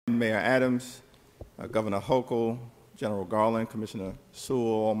Mayor Adams, Governor Hochul, General Garland, Commissioner Sewell,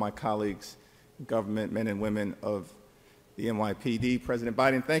 all my colleagues in government, men and women of the NYPD. President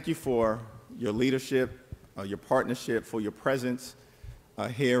Biden, thank you for your leadership, your partnership, for your presence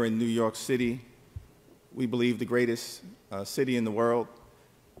here in New York City. We believe the greatest city in the world,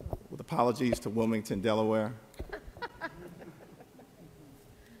 with apologies to Wilmington, Delaware.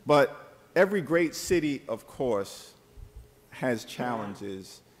 But every great city, of course, has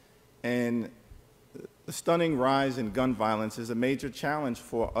challenges, and the stunning rise in gun violence is a major challenge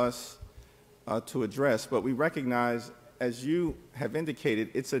for us to address. But we recognize, as you have indicated,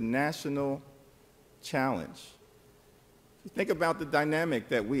 it's a national challenge. Think about the dynamic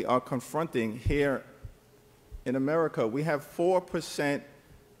that we are confronting here in America. We have 4%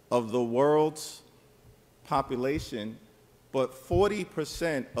 of the world's population, but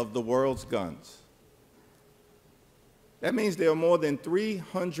 40% of the world's guns. That means there are more than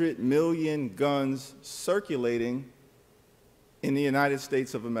 300 million guns circulating in the United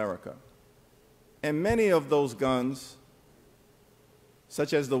States of America. And many of those guns,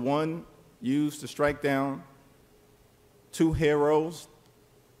 such as the one used to strike down two heroes,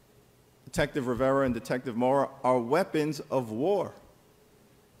 Detective Rivera and Detective Mora, are weapons of war.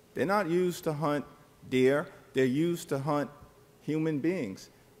 They're not used to hunt deer, they're used to hunt human beings.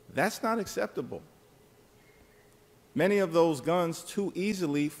 That's not acceptable. Many of those guns too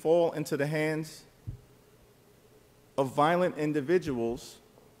easily fall into the hands of violent individuals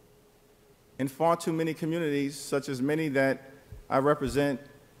in far too many communities, such as many that I represent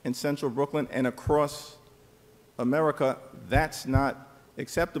in central Brooklyn and across America. That's not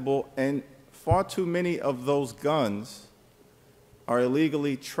acceptable, and far too many of those guns are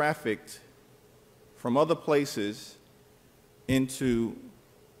illegally trafficked from other places into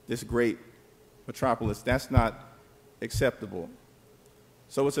this great metropolis. That's not acceptable.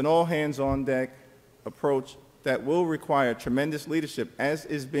 So it's an all-hands-on-deck approach that will require tremendous leadership, as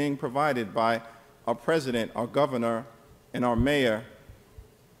is being provided by our president, our governor, and our mayor,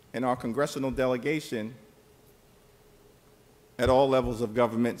 and our congressional delegation at all levels of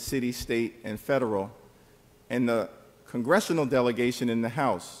government, city, state, and federal. And the congressional delegation in the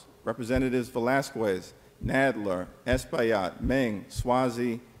House, Representatives Velasquez, Nadler, Espaillat, Meng,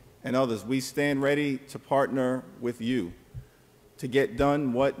 Swazi, and others, we stand ready to partner with you to get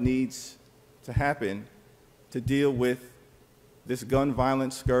done what needs to happen to deal with this gun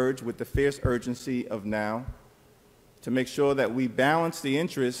violence scourge with the fierce urgency of now, to make sure that we balance the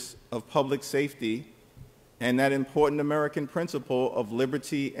interests of public safety and that important American principle of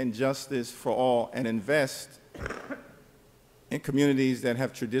liberty and justice for all, and invest in communities that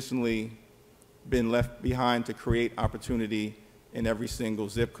have traditionally been left behind to create opportunity in every single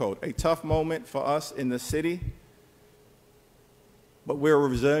zip code. A tough moment for us in the city, but we're a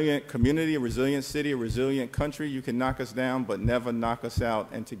resilient community, a resilient city, a resilient country. You can knock us down, but never knock us out,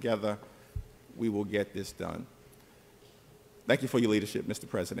 and together we will get this done. Thank you for your leadership, Mr.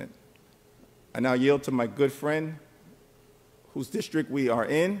 President. I now yield to my good friend, whose district we are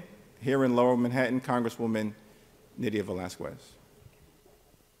in, here in Lower Manhattan, Congresswoman Nydia Velasquez.